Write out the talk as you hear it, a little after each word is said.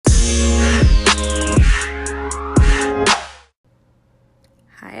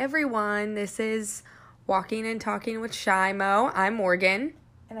everyone. This is Walking and Talking with Shy Mo. I'm Morgan.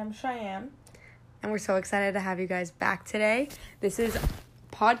 And I'm Cheyenne. And we're so excited to have you guys back today. This is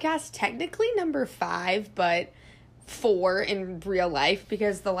podcast technically number 5, but 4 in real life,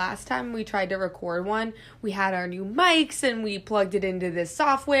 because the last time we tried to record one, we had our new mics and we plugged it into this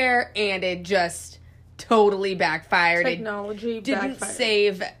software and it just totally backfired. Technology it didn't backfired.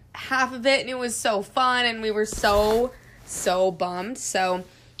 save half of it, and it was so fun, and we were so bummed. So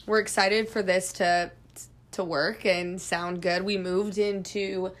we're excited for this to work and sound good. We moved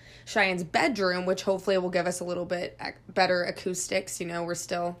into Cheyenne's bedroom, which hopefully will give us a little bit better acoustics. You know, we're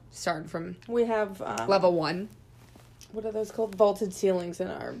still starting from We have level 1. What are those called? Vaulted ceilings in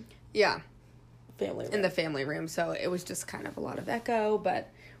our family room. In the family room. So it was just kind of a lot of echo, but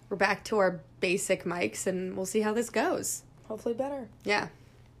we're back to our basic mics, and we'll see how this goes. Hopefully better. Yeah.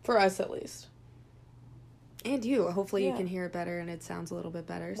 For us, at least. And you. Hopefully you Yeah. can hear it better and it sounds a little bit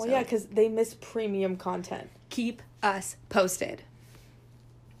better. Well, so yeah, because they miss premium content. keep us posted.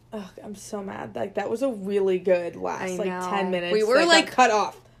 Ugh, I'm so mad. Like, that was a really good last, I like, know. 10 minutes. We were, that like, got cut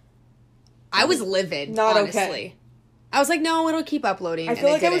off. I was livid, Not honestly. okay. I was like, no, it'll keep uploading. I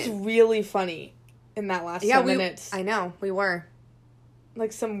feel like it I was didn't. really funny in that last 10 minutes. I know, we were.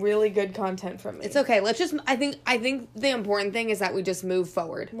 Like, some really good content from me. It's okay. Let's just, I think the important thing is that we just move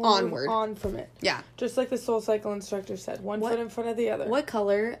forward, We'll move onward. on from it. Yeah. Just like the Soul Cycle instructor said. One foot in front of the other. What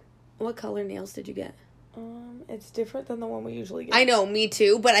color nails did you get? It's different than the one we usually get. I know, me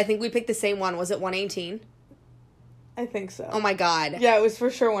too, but I think we picked the same one. Was it 118? I think so. Oh my god. Yeah, it was for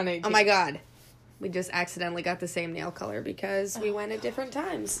sure 118. Oh my god. We just accidentally got the same nail color because we went at different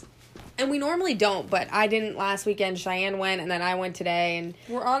times. And we normally don't, but I didn't last weekend. Cheyenne went, and then I went today, and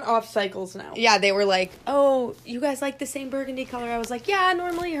We're on off cycles now. yeah, they were like, oh, you guys like the same burgundy color? I was like, yeah,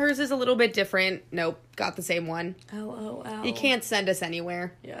 normally hers is a little bit different. Nope, got the same one. LOL. You can't send us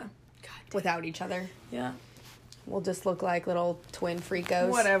anywhere Yeah. without each other. Yeah. We'll just look like little twin freakos.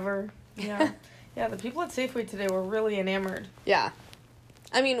 Whatever. Yeah. Yeah, the people at Safeway today were really enamored. Yeah.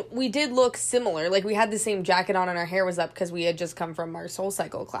 I mean, we did look similar. Like, we had the same jacket on and our hair was up because we had just come from our Soul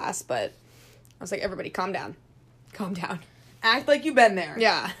Cycle class, but I was like, everybody, calm down. Calm down. Act like you've been there.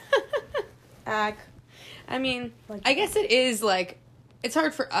 Yeah. Act. I mean, Like- I guess it is, like, it's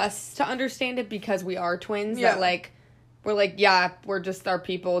hard for us to understand it because we are twins. Yeah. That, like, we're like, yeah, we're just our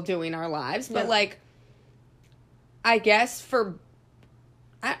people doing our lives. But, Yeah. like, I guess for,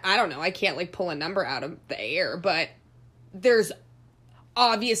 I don't know, I can't, like, pull a number out of the air, but there's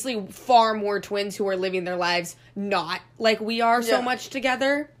obviously far more twins who are living their lives not like we are so Yeah. much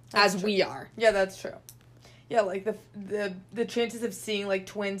together That's as true. we are. Yeah, that's true. Yeah, like the chances of seeing like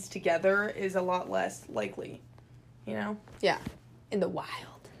twins together is a lot less likely. You know? Yeah. In the wild.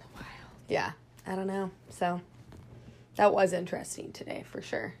 Yeah. I don't know. So, that was interesting today, for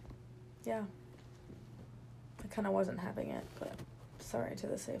sure. Yeah. I kind of wasn't having it, but sorry to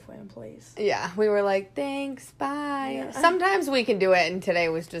the Safeway employees. Yeah, we were like, thanks, bye. Yeah. Sometimes we can do it, and today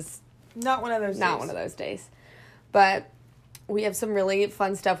was just Not one of those not days. one of those days. But we have some really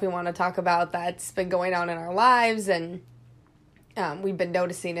fun stuff we want to talk about that's been going on in our lives, and we've been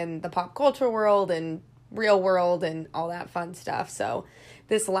noticing in the pop culture world and real world and all that fun stuff. So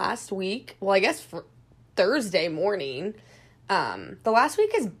this last week, well, I guess for Thursday morning, the last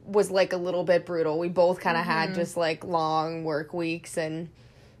week was like a little bit brutal. We both kind of had just like long work weeks, and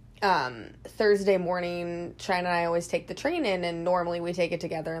Thursday morning, Cheyenne and I always take the train in, and normally we take it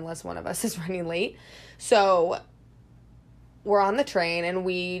together unless one of us is running late. So we're on the train, and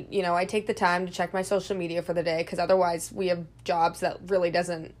I take the time to check my social media for the day, because otherwise we have jobs that really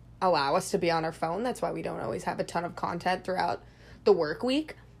doesn't allow us to be on our phone. That's why we don't always have a ton of content throughout the work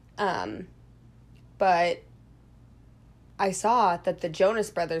week. But I saw that the Jonas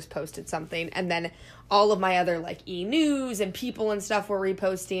Brothers posted something, and then all of my other, like, E-News and people and stuff were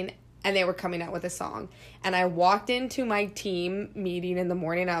reposting, and they were coming out with a song. And I walked into my team meeting in the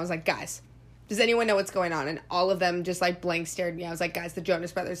morning, and I was like, guys, does anyone know what's going on? And all of them just, like, blank stared at me. I was like, guys, the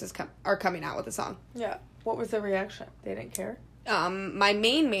Jonas Brothers are coming out with a song. Yeah. What was the reaction? They didn't care? My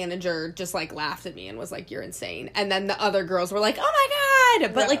main manager just, like, laughed at me and was like, you're insane. And then the other girls were like, oh my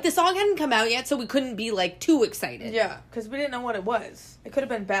god! But, Yeah. like, the song hadn't come out yet, so we couldn't be, like, too excited. Yeah, because we didn't know what it was. It could have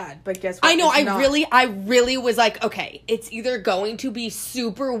been bad, but guess what? I know, It's not. I really was like, okay, it's either going to be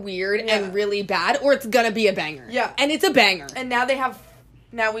super weird Yeah. and really bad, or it's gonna be a banger. Yeah. And it's a banger. And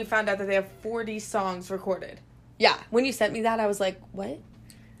now we found out that they have 40 songs recorded. Yeah. When you sent me that, I was like, what?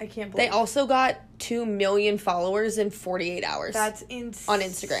 I can't They believe also got 2 million followers in 48 hours. That's insane. On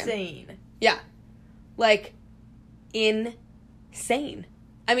Instagram. Yeah. Like, insane.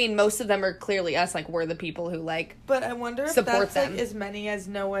 I mean, most of them are clearly us. Like, we're the people who, like, But I wonder if support that's them. like as many as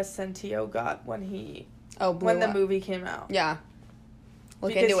Noah Centineo got when he blew when the up. movie came out. Yeah.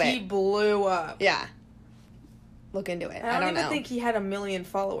 Look because into it. he blew up. Yeah. Look into it. I don't even know. think he had 1 million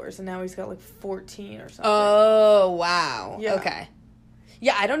followers, and now he's got like 14 or something. Oh, wow. Yeah. Okay.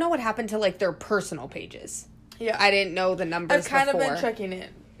 Yeah, I don't know what happened to, like, their personal pages. Yeah. I didn't know the numbers I've kind before. of been checking in.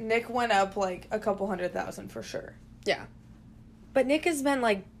 Nick went up like a couple 100,000 for sure. Yeah. But Nick has been,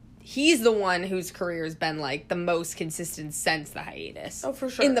 like, he's the one whose career has been, like, the most consistent since the hiatus. Oh, for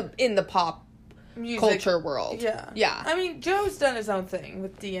sure. In the pop Music culture world. Yeah. Yeah. I mean, Joe's done his own thing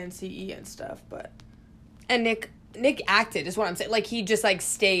with DNCE and stuff, but... And Nick acted, is what I'm saying. Like, he just, like,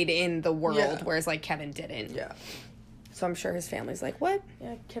 stayed in the world, Yeah. whereas, like, Kevin didn't. Yeah. So I'm sure his family's like, what?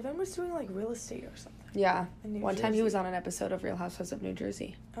 Yeah, Kevin was doing, like, real estate or something. Yeah. In New One time he Jersey. was on an episode of Real Housewives of New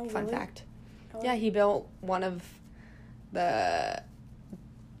Jersey. Oh, Fun really? fact. Oh, Yeah, he built one of the...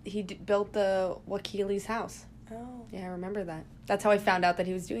 built the Wakili's house. Oh, Yeah, I remember that. That's how I found out that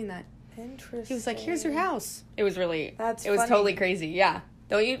he was doing that. interesting. He was like, here's your house. It was really... That's It was funny. totally crazy, yeah.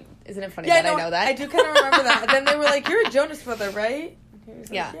 Don't you... Isn't it funny Yeah, that I know that? I do kind of remember that. And then they were like, you're a Jonas brother, right? And he was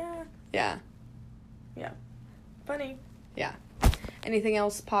like, Yeah. yeah. Yeah. Funny. Yeah. Anything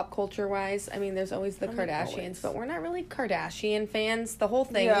else pop culture wise? I mean, there's always the I mean, Kardashians, always. but we're not really Kardashian fans. The whole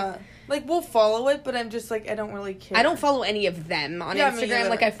thing. Yeah. Like, we'll follow it, but I'm just like, I don't really care. I don't follow any of them on Yeah, me Instagram. either.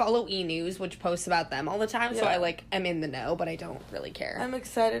 Like, I follow E! News, which posts about them all the time, so Yeah. I, like, am in the know, but I don't really care. I'm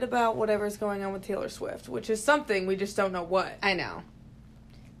excited about whatever's going on with Taylor Swift, which is something, we just don't know what. I know.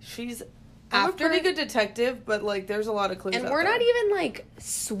 She's... After- I'm a pretty good detective, but, like, there's a lot of clues And out we're there. not even, like,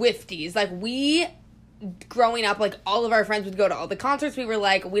 Swifties. Like, we... Growing up, like, all of our friends would go to all the concerts. We were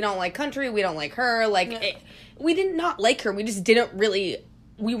like, we don't like country. We don't like her. Like, Yeah. we did not like her. We just didn't really...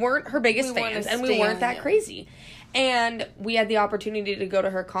 We weren't her biggest We weren't fans, a and we stan, weren't that yeah. crazy. And we had the opportunity to go to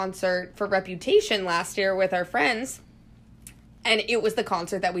her concert for Reputation last year with our friends. And it was the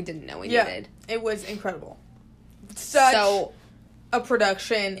concert that we didn't know we needed. It was incredible. Such So, a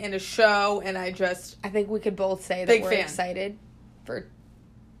production and a show, and I just... I think we could both say that Big we're fan. excited for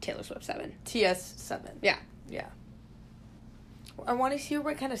Taylor Swift 7. TS7. Yeah. Yeah. I want to hear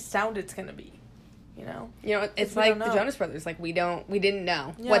what kind of sound it's going to be, you know? You know, it's we like don't the know. Jonas Brothers. Like, we didn't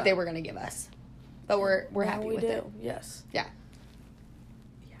know Yeah. what they were going to give us. But we're Now happy we with it. Yes. Yeah.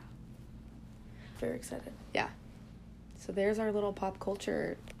 Yeah. Very excited. Yeah. So there's our little pop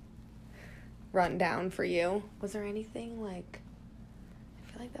culture rundown for you. Was there anything, like...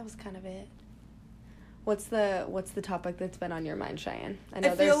 I feel like that was kind of it. What's the topic that's been on your mind, Cheyenne? I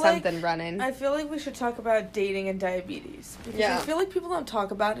know I there's feel like- something running. I feel like we should talk about dating and diabetes. Because Yeah. I feel like people don't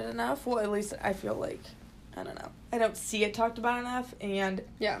talk about it enough. Well, at least I feel like, I don't know. I don't see it talked about enough, and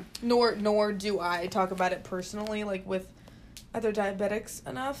Yeah. nor do I talk about it personally, like with other diabetics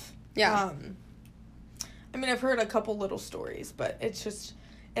enough. Yeah. I mean, I've heard a couple little stories, but it's just,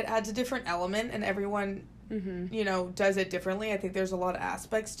 it adds a different element, and everyone, Mm-hmm. you know, does it differently. I think there's a lot of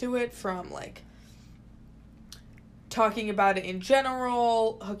aspects to it, from, like, talking about it in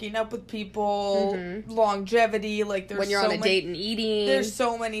general, hooking up with people, Mhm. longevity, like, there's When you're so on a many, date and eating. there's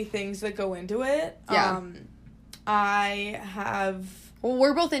so many things that go into it. Yeah. I have... Well,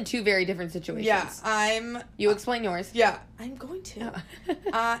 we're both in two very different situations. Yeah, You explain yours. Yeah, I'm going to.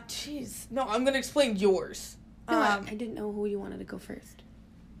 Jeez. No, I'm going to explain yours. No, I didn't know who you wanted to go first.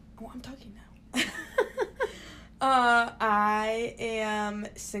 Oh, I'm talking now. I am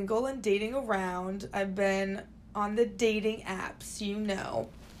single and dating around. I've been on the dating apps, you know.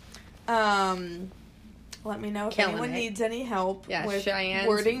 Let me know if Killing anyone it. needs any help Yeah, with Cheyenne's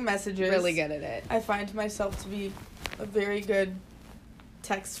wording messages. Really good at it. I find myself to be a very good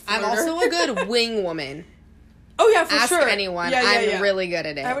text I'm flirter. also a good wing woman. Oh, yeah, for Ask sure. anyone. Yeah, I'm yeah. really good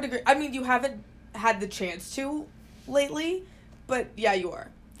at it. I would agree. I mean, you haven't had the chance to lately, but yeah, you are.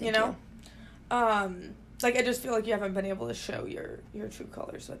 Thank you know? Like, I just feel like you haven't been able to show your true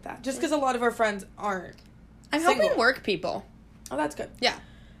colors with that. Just because a lot of our friends aren't. I'm single. helping work people. Oh, that's good. Yeah.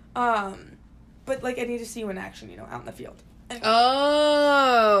 But, like, I need to see you in action, you know, out in the field. Anyway,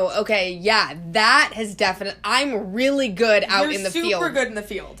 Oh, okay. Yeah, that has definitely... I'm really good out you're in the super field. good in the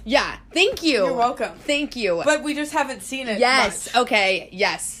field. Yeah, thank you. You're welcome. Thank you. But we just haven't seen it yes, much. okay,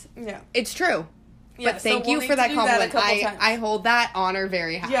 yes. Yeah. It's true. Yeah, But so thank we'll you need for to that do a compliment. couple times. I hold that honor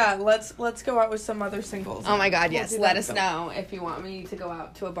very high. Yeah, let's go out with some other singles. Oh my God, We'll yes. do Let that us so- know if you want me to go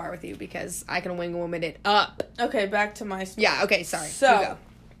out to a bar with you because I can wing woman it up. Okay, back to my story. Yeah, okay, sorry. You So, go.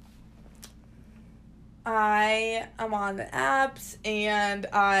 I am on the apps and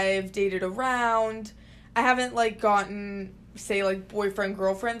I've dated around. I haven't, like, gotten, say, like,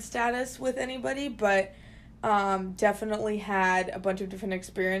 boyfriend-girlfriend status with anybody, but Definitely had a bunch of different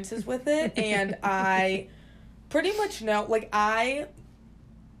experiences with it, and I pretty much know, like, I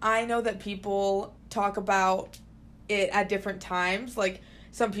know that people talk about it at different times. Like,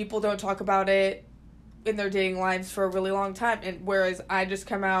 some people don't talk about it in their dating lives for a really long time, and whereas I just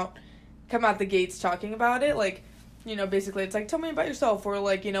come out the gates talking about it, like, you know, basically it's like, tell me about yourself, or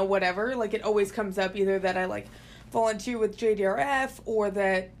like, you know, whatever. Like, it always comes up either that I like volunteer with JDRF, or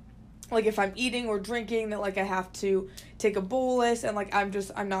that like if I'm eating or drinking that like I have to take a bolus, and like I'm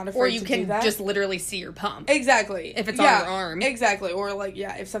not afraid or you to can do that. just literally see your pump Exactly. if it's on your arm. Exactly. Or like,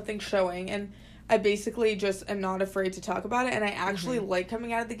 yeah, if something's showing, and I basically just am not afraid to talk about it, and I actually like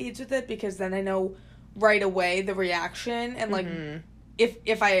coming out of the gates with it, because then I know right away the reaction, and like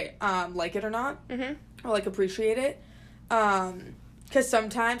if I like it or not, or like appreciate it, because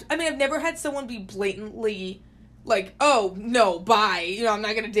sometimes, I mean, I've never had someone be blatantly like, oh no, bye, you know, I'm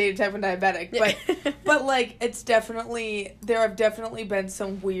not gonna date a type 1 diabetic, but like, it's definitely, there have definitely been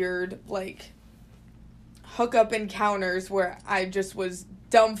some weird like hookup encounters where I just was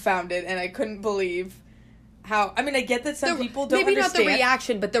dumbfounded, and I couldn't believe how, I mean, I get that some people don't maybe understand. not the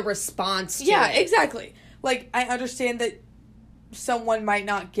reaction, but the response to Yeah, it. exactly. Like, I understand that someone might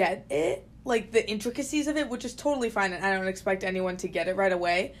not get it, like the intricacies of it, which is totally fine, and I don't expect anyone to get it right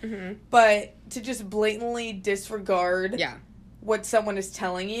away. But to just blatantly disregard what someone is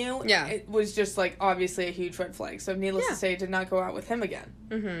telling you, it was just like obviously a huge red flag. So needless to say, I did not go out with him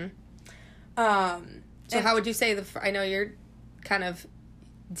again. So how would you say I know you're kind of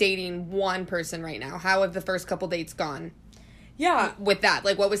dating one person right now. How have the first couple dates gone? Yeah. With that,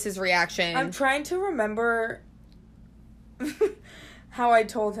 like, what was his reaction? I'm trying to remember how I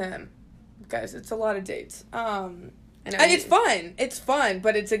told him. Guys, it's a lot of dates. And it's fun. It's fun,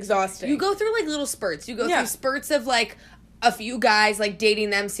 but it's exhausting. You go through, like, little spurts. You go through spurts of, like, a few guys, like,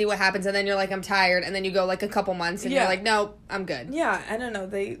 dating them, see what happens, and then you're like, I'm tired, and then you go, like, a couple months, and you're like, no, I'm good. Yeah, I don't know.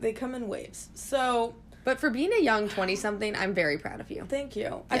 They come in waves. So... But for being a young 20-something, I'm very proud of you. Thank you.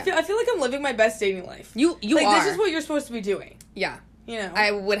 Yeah. I feel like I'm living my best dating life. You like, are. This is what you're supposed to be doing. Yeah. You know?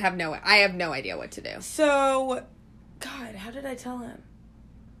 I have no idea what to do. So, God, how did I tell him?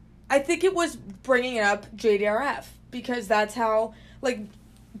 I think it was bringing it up JDRF, because that's how, like...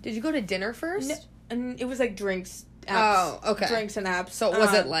 Did you go to dinner first? And it was, like, drinks, apps. Oh, okay. Drinks and apps. So it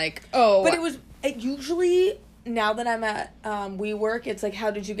wasn't like, oh... But it usually, now that I'm at WeWork, it's like,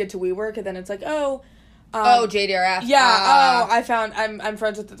 how did you get to WeWork? And then it's like, JDRF. Yeah, I'm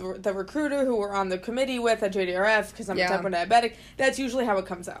friends with the recruiter who we're on the committee with at JDRF, because I'm a type 1 diabetic. That's usually how it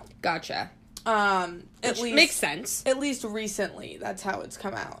comes out. Gotcha. At least makes sense. At least recently, that's how it's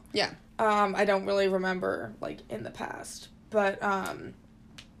come out. Yeah. I don't really remember, like, in the past. But,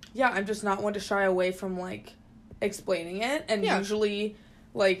 yeah, I'm just not one to shy away from, like, explaining it. And usually,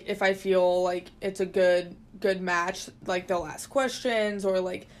 like, if I feel like it's a good match, like, they'll ask questions, or,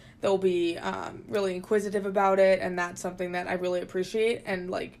 like, they'll be really inquisitive about it, and that's something that I really appreciate and,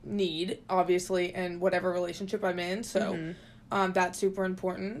 like, need, obviously, in whatever relationship I'm in. So, that's super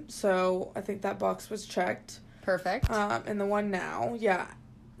important. So, I think that box was checked. Perfect. And the one now,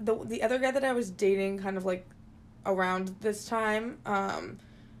 the other guy that I was dating kind of, like, around this time,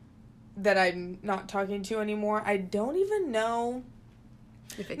 that I'm not talking to anymore, I don't even know...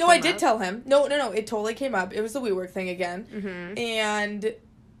 No, I did tell him. No, it totally came up. It was the WeWork thing again. And...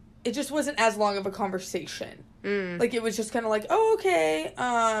 it just wasn't as long of a conversation. Like, it was just kind of like, oh, okay.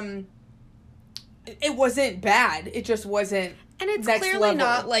 It wasn't bad. It just wasn't. And it's clearly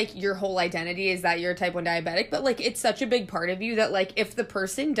not, like, your whole identity is that you're a type 1 diabetic, but, like, it's such a big part of you that, like, if the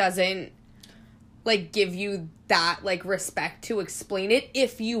person doesn't, like, give you that, like, respect to explain it,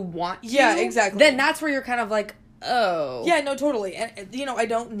 if you want to. Yeah, exactly. Then that's where you're kind of like, oh. Yeah, no, totally. And, you know, I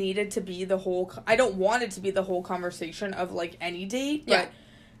don't need it to be the whole, I don't want it to be the whole conversation of, like, any date,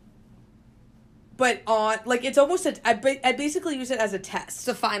 but on, like, it's almost I basically use it as a test. It's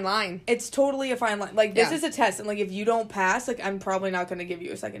a fine line. It's totally a fine line. Like, this is a test, and, like, if you don't pass, like, I'm probably not going to give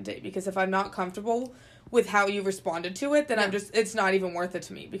you a second date, because if I'm not comfortable with how you responded to it, then it's not even worth it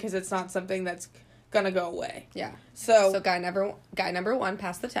to me, because it's not something that's going to go away. Yeah. So guy number 1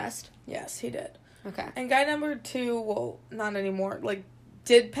 passed the test. Yes, he did. Okay. And guy number 2, well, not anymore, like,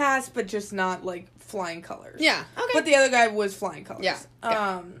 did pass, but just not, like, flying colors. Yeah, okay. But the other guy was flying colors.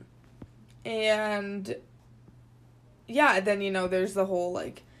 Yeah. And, yeah, then, you know, there's the whole,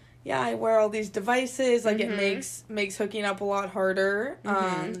 like, I wear all these devices, like, it makes hooking up a lot harder.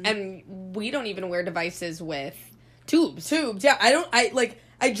 And we don't even wear devices with tubes. Yeah,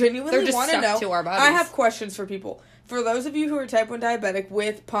 I genuinely want to know. To our bodies. I have questions for people. For those of you who are type 1 diabetic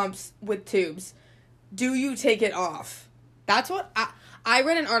with pumps, with tubes, do you take it off? That's what I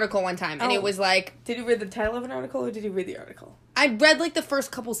read an article one time, and it was like... Did you read the title of an article, or did you read the article? I read, like, the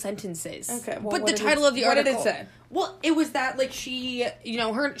first couple sentences. Okay. Well, but the title of the article... What did it say? Well, it was that, like, she, you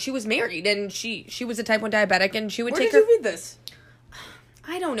know, she was married, and she was a type 1 diabetic, and she would Where take did you read this?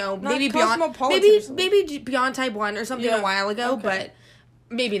 I don't know. Not Maybe beyond type 1 or something a while ago, but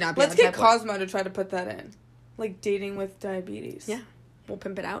maybe not beyond Let's get type 1. Cosmo to try to put that in. Like, dating with diabetes. Yeah. We'll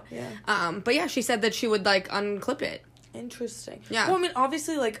pimp it out. Yeah. But yeah, she said that she would, like, unclip it. Interesting. Yeah. Well, I mean,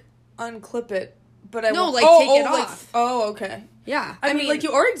 obviously, like, unclip it, but take it off. Okay. Yeah. I mean, like,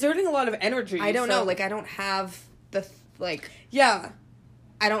 you are exerting a lot of energy. I don't know. Like, I don't have the, like... Yeah.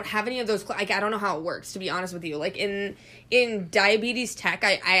 I don't have any of those... Like, I don't know how it works, to be honest with you. Like, in diabetes tech,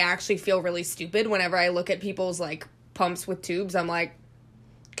 I actually feel really stupid whenever I look at people's, like, pumps with tubes. I'm like,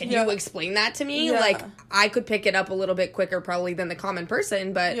 can you explain that to me? Yeah. Like, I could pick it up a little bit quicker probably than the common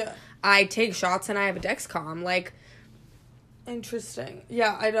person, but I take shots and I have a Dexcom. Like... Interesting.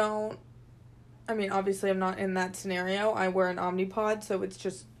 Yeah, I mean, obviously I'm not in that scenario. I wear an Omnipod, so it's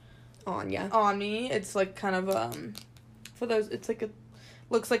just... On me. It's, like, kind of, for those... It's, like,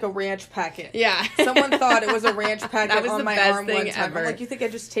 looks like a ranch packet. Yeah. Someone thought it was a ranch packet on my arm one time. Ever. I'm like, you think I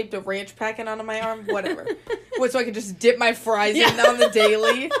just taped a ranch packet onto my arm? Whatever. So I could just dip my fries in on the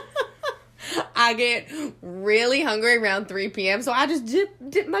daily? I get really hungry around 3 p.m., so I just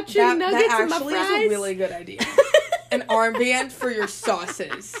dip my chicken nuggets in my fries. That actually is a really good idea. An armband for your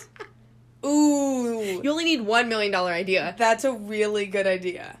sauces. Ooh. You only need $1 million idea. That's a really good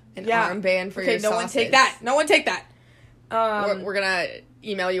idea. An armband for your sauces. Okay, no one take that. No one take that. We're gonna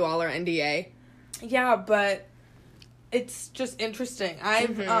email you all our NDA. Yeah, but it's just interesting.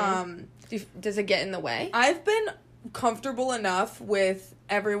 Does it get in the way? I've been comfortable enough with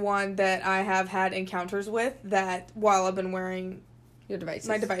everyone that I have had encounters with that while I've been wearing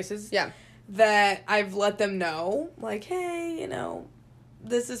my devices, that I've let them know, like, hey, you know,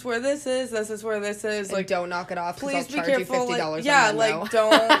 this is where this is, and like, don't knock it off, please be careful, you $50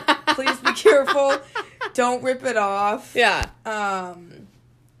 don't, please be careful, don't rip it off.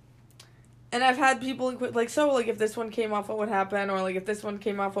 And I've had people, like, so, like, if this one came off, what would happen? Or, like, if this one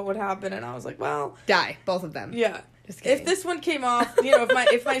came off, what would happen? And I was like, well... Die. Both of them. Yeah. Just kidding. If this one came off, you know,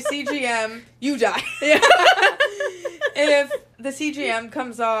 if my CGM... You die. Yeah. If the CGM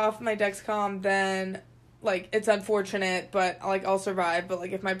comes off my Dexcom, then, like, it's unfortunate, but, like, I'll survive. But,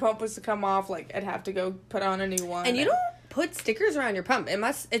 like, if my pump was to come off, like, I'd have to go put on a new one. And you don't put stickers around your pump.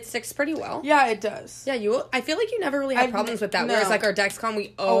 It sticks pretty well. Yeah, it does. Yeah, I feel like you never really have problems with that. No. Whereas, like, our Dexcom,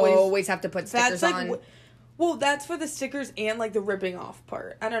 we always have to put stickers on. Well, that's for the stickers and, like, the ripping off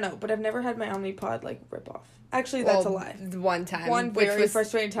part. I don't know, but I've never had my Omnipod, like, rip off. Actually, that's a lie. One time. One very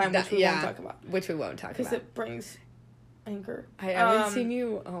frustrating time, which we won't talk about. Which we won't talk about. Because it brings anger. I haven't seen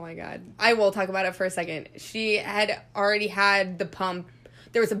you. Oh, my God. I will talk about it for a second. She had already had the pump.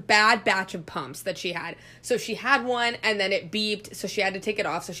 There was a bad batch of pumps that she had. So she had one, and then it beeped, so she had to take it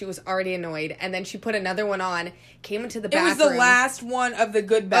off, so she was already annoyed. And then she put another one on, came into the bathroom. It was the last one of the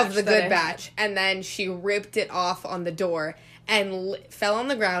good batch. And then she ripped it off on the door and fell on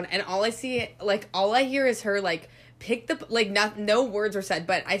the ground. And all I hear is her, like, pick the... Like, no words were said,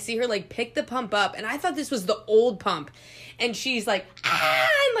 but I see her, like, pick the pump up. And I thought this was the old pump. And she's like,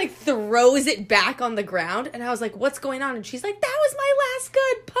 and, like, throws it back on the ground. And I was like, what's going on? And she's like, that was my last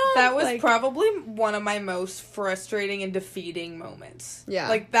good pump. That was probably one of my most frustrating and defeating moments. Yeah.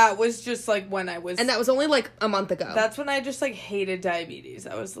 Like, that was just, like, when I was... And that was only, like, a month ago. That's when I just, like, hated diabetes.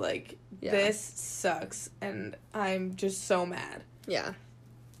 I was like, this sucks. And I'm just so mad. Yeah.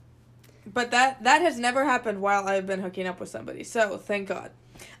 But that has never happened while I've been hooking up with somebody. So, thank God.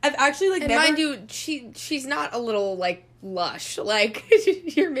 I've actually, like, and never... mind you, she's not a little, like, lush. Like,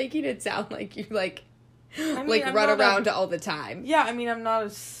 you're making it sound like you, like, I mean, run around all the time. Yeah, I mean, I'm not a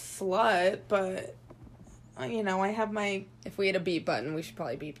slut, but, you know, I have my... If we had a beep button, we should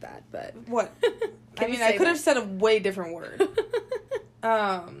probably beep that, but... What? I mean, I could have said a way different word.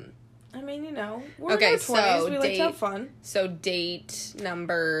 I mean, you know, we're in our 20s, so we like to have fun. So, date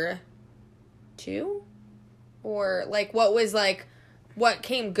number 2? Or, like, what was, like... What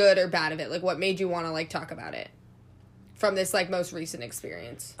came good or bad of it? Like, what made you want to, like, talk about it? From this, like, most recent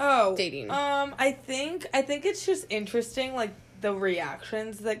experience. Oh. Dating. I think it's just interesting, like, the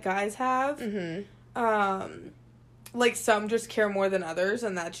reactions that guys have. Mm-hmm. Like, some just care more than others,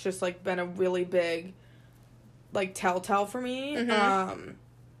 and that's just, like, been a really big, like, telltale for me. Mm-hmm.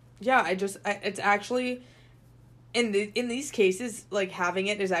 Yeah, it's actually, in these cases, like, having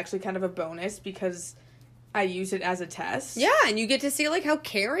it is actually kind of a bonus, because... I use it as a test. Yeah, and you get to see, like, how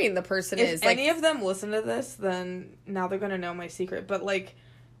caring the person is. If any of them listen to this, then now they're going to know my secret. But, like,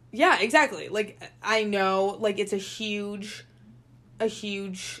 yeah, exactly. Like, I know, like, it's a huge a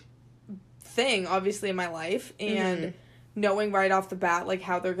huge thing, obviously, in my life, and knowing right off the bat, like,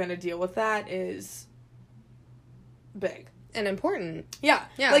 how they're gonna deal with that is big. And important. Yeah.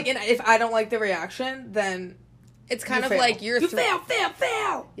 Yeah. Like, and if I don't like the reaction, then it's kind of fail. like you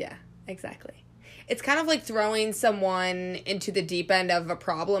fail! Yeah, exactly. It's kind of like throwing someone into the deep end of a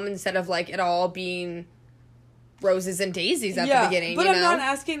problem instead of, like, it all being roses and daisies at the beginning, but you I'm know? not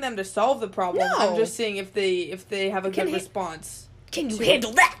asking them to solve the problem. No. I'm just seeing if they have a good response. Can you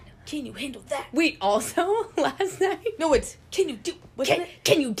handle that? Can you handle that? Wait, also, last night... No, it's, can you do...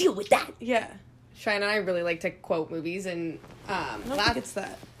 Can you deal with that? Yeah. Cheyenne and I really like to quote movies, and I don't think it's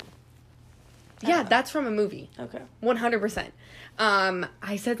that. Yeah, that's from a movie. Okay. 100%.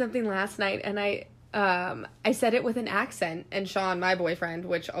 I said something last night, and I said it with an accent, and Sean, my boyfriend,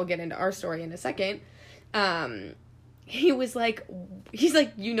 which I'll get into our story in a second, he's like,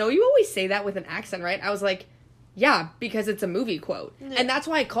 you know, you always say that with an accent, right? I was like, yeah, because it's a movie quote. Yeah. And that's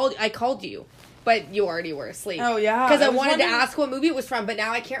why I called you. But you already were asleep. Oh, yeah. Because I wanted to ask what movie it was from, but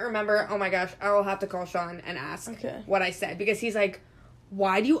now I can't remember. Oh, my gosh. I will have to call Sean and ask what I said. Because he's like,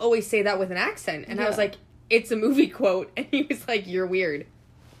 why do you always say that with an accent? And I was like, it's a movie quote. And he was like, you're weird.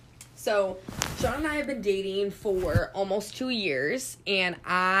 So, Sean and I have been dating for almost 2 years. And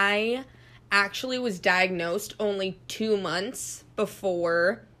I actually was diagnosed only 2 months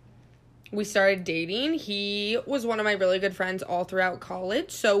before we started dating. He was one of my really good friends all throughout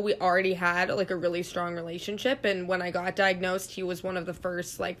college, so we already had, like, a really strong relationship, and when I got diagnosed, he was one of the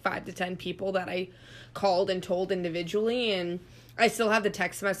first, like, 5 to 10 people that I called and told individually, and I still have the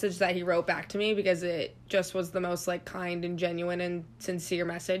text message that he wrote back to me, because it just was the most, like, kind and genuine and sincere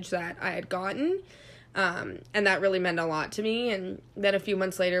message that I had gotten, and that really meant a lot to me, and then a few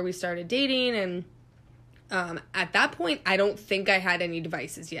months later, we started dating, and at that point, I don't think I had any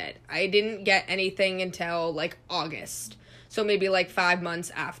devices yet. I didn't get anything until, like, August. So maybe, like, 5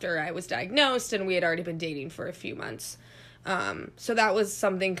 months after I was diagnosed, and we had already been dating for a few months. So that was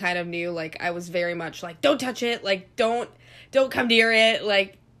something kind of new. Like, I was very much like, don't touch it. Like, don't come near it.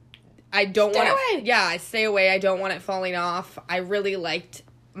 Like, I don't want it. Yeah, I stay away. I don't want it falling off. I really liked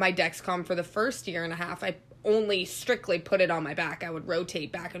my Dexcom for the first year and a half. I only strictly put it on my back. I would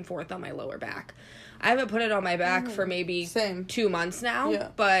rotate back and forth on my lower back. I haven't put it on my back for maybe 2 months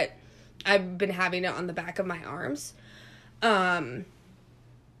now, but I've been having it on the back of my arms. But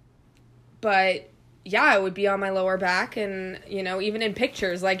yeah, it would be on my lower back, and, you know, even in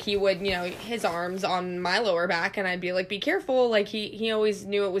pictures, like, he would, you know, his arms on my lower back, and I'd be like, be careful. Like, he always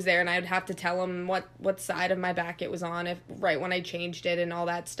knew it was there, and I'd have to tell him what side of my back it was on right when I changed it and all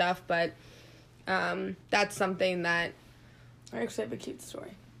that stuff. But that's something that... I actually have a cute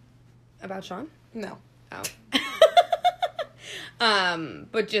story. About Sean? No. Oh.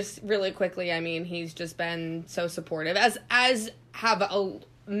 But just really quickly, I mean, he's just been so supportive, as have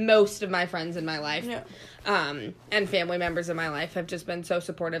most of my friends in my life. Yeah. And family members in my life have just been so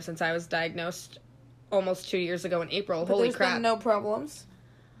supportive since I was diagnosed almost 2 years ago in April. But Holy crap. Been no problems?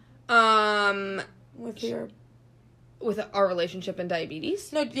 With our relationship and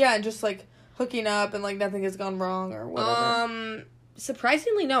diabetes? No, yeah, and just, like, hooking up and, like, nothing has gone wrong or whatever.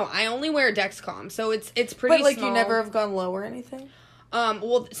 Surprisingly, no. I only wear Dexcom, so it's pretty But, like, small. you never have gone low or anything?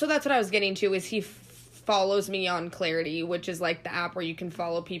 Well, so that's what I was getting to, is he follows me on Clarity, which is, like, the app where you can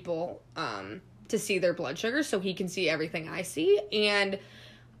follow people, to see their blood sugar, so he can see everything I see, and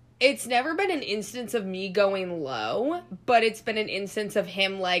it's never been an instance of me going low, but it's been an instance of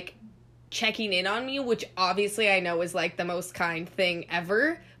him, like, checking in on me, which obviously I know is, like, the most kind thing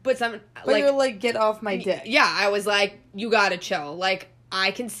ever, but you're like, get off my dick. Yeah, I was like, you gotta chill. Like,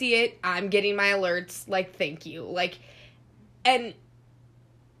 I can see it. I'm getting my alerts. Like, thank you. Like, and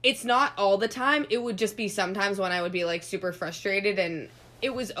it's not all the time. It would just be sometimes when I would be, like, super frustrated, and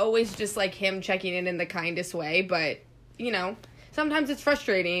it was always just, like, him checking in the kindest way, but, you know, sometimes it's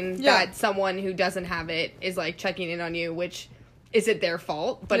frustrating that someone who doesn't have it is, like, checking in on you, which isn't their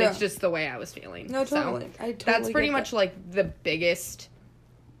fault, but it's just the way I was feeling. No, totally. So, I totally that's pretty much, like, the biggest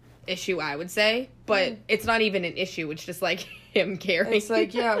issue, I would say, but it's not even an issue. It's just, like, him caring. It's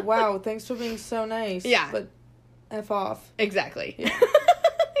like, yeah, wow, thanks for being so nice. Yeah. But F off. Exactly. Yeah.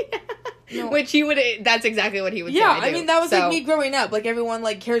 No. Which he would, that's exactly what he would say. Yeah, I mean, that was, like, me growing up. Like, everyone,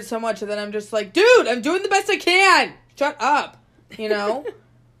 like, cared so much, and then I'm just like, dude, I'm doing the best I can! Shut up! You know?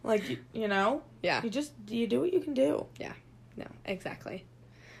 Like, you know? Yeah. You do what you can do. Yeah. No, exactly.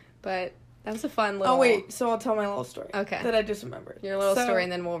 But that was a fun little... Oh, wait, so I'll tell my little story. Okay. That I just remembered. Your little story,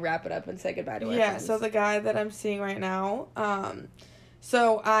 and then we'll wrap it up and say goodbye to our friends. So the guy that I'm seeing right now,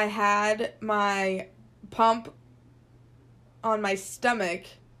 so I had my pump on my stomach.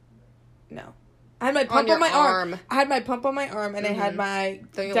 No. I had my pump your on my arm. arm. I had my pump on my arm, and I had my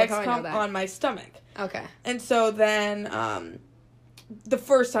Don't you like how I know Dexcom that? on my stomach. Okay. And so then, the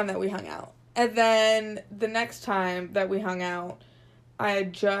first time that we hung out, and then the next time that we hung out, I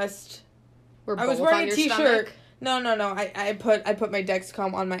was wearing a t-shirt. Stomach? No. I put my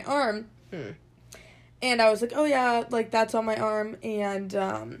Dexcom on my arm, and I was like, oh yeah, like that's on my arm, and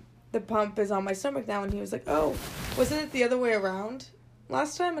the pump is on my stomach now. And he was like, oh, wasn't it the other way around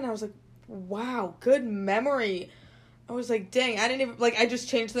last time? And I was like, wow, good memory. I was like, dang, I didn't even, like, I just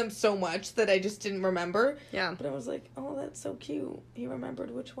changed them so much that I just didn't remember. Yeah. But I was like, oh, that's so cute. He remembered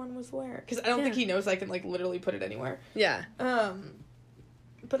which one was where. Because I don't think he knows I can, like, literally put it anywhere. Yeah.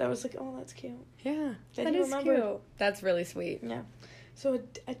 But I was like, oh, that's cute. Yeah. That is cute. That's really sweet. Yeah. So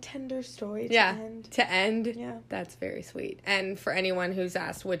a tender story to end. To end. Yeah. That's very sweet. And for anyone who's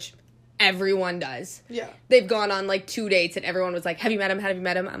asked, which everyone does. Yeah. They've gone on, like, 2 dates, and everyone was like, have you met him? Have you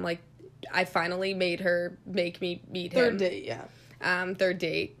met him? I'm like, I finally made her make me meet him. Third date, yeah. Third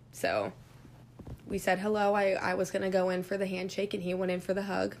date. So we said hello. I was going to go in for the handshake, and he went in for the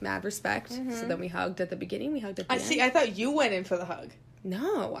hug. Mad respect. So then we hugged at the beginning. We hugged at the end. I thought you went in for the hug.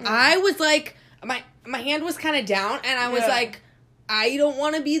 No. I was like, my hand was kind of down, and I was like, I don't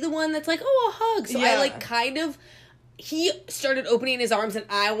want to be the one that's like, oh, a hug. So I, like, kind of... He started opening his arms, and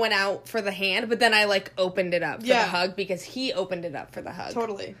I went out for the hand, but then I, like, opened it up for the hug because he opened it up for the hug.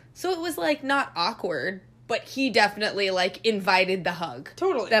 Totally. So it was, like, not awkward, but he definitely, like, invited the hug.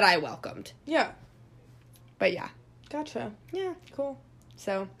 Totally. That I welcomed. Yeah. But, yeah. Gotcha. Yeah. Cool.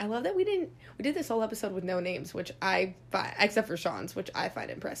 So, I love that we did this whole episode with no names, which I find, except for Sean's, which I find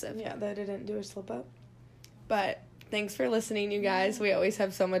impressive. Yeah, that I didn't do a slip up. But, thanks for listening, you guys. We always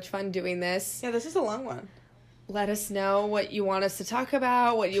have so much fun doing this. Yeah, this is a long one. Let us know what you want us to talk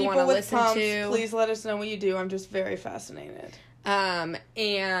about, what you want to listen to. Please let us know what you do. I'm just very fascinated.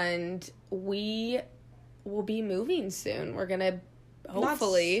 And we will be moving soon. We're gonna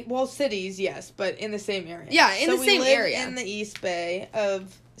hopefully cities, yes, but in the same area. Yeah, in the same area. In the East Bay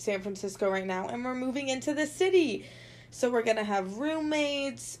of San Francisco right now, and we're moving into the city. So we're gonna have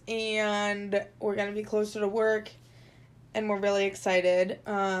roommates, and we're gonna be closer to work, and we're really excited.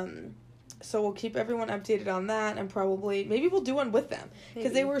 So we'll keep everyone updated on that, and maybe we'll do one with them.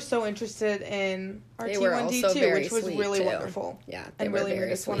 Because they were so interested in our T1D2, which was really wonderful. Yeah, and really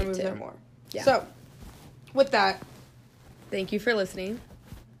made us want to move there more. Yeah. So, with that, thank you for listening.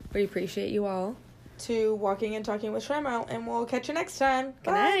 We appreciate you all. To Walking and Talking with Shremo, and we'll catch you next time.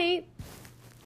 Good night.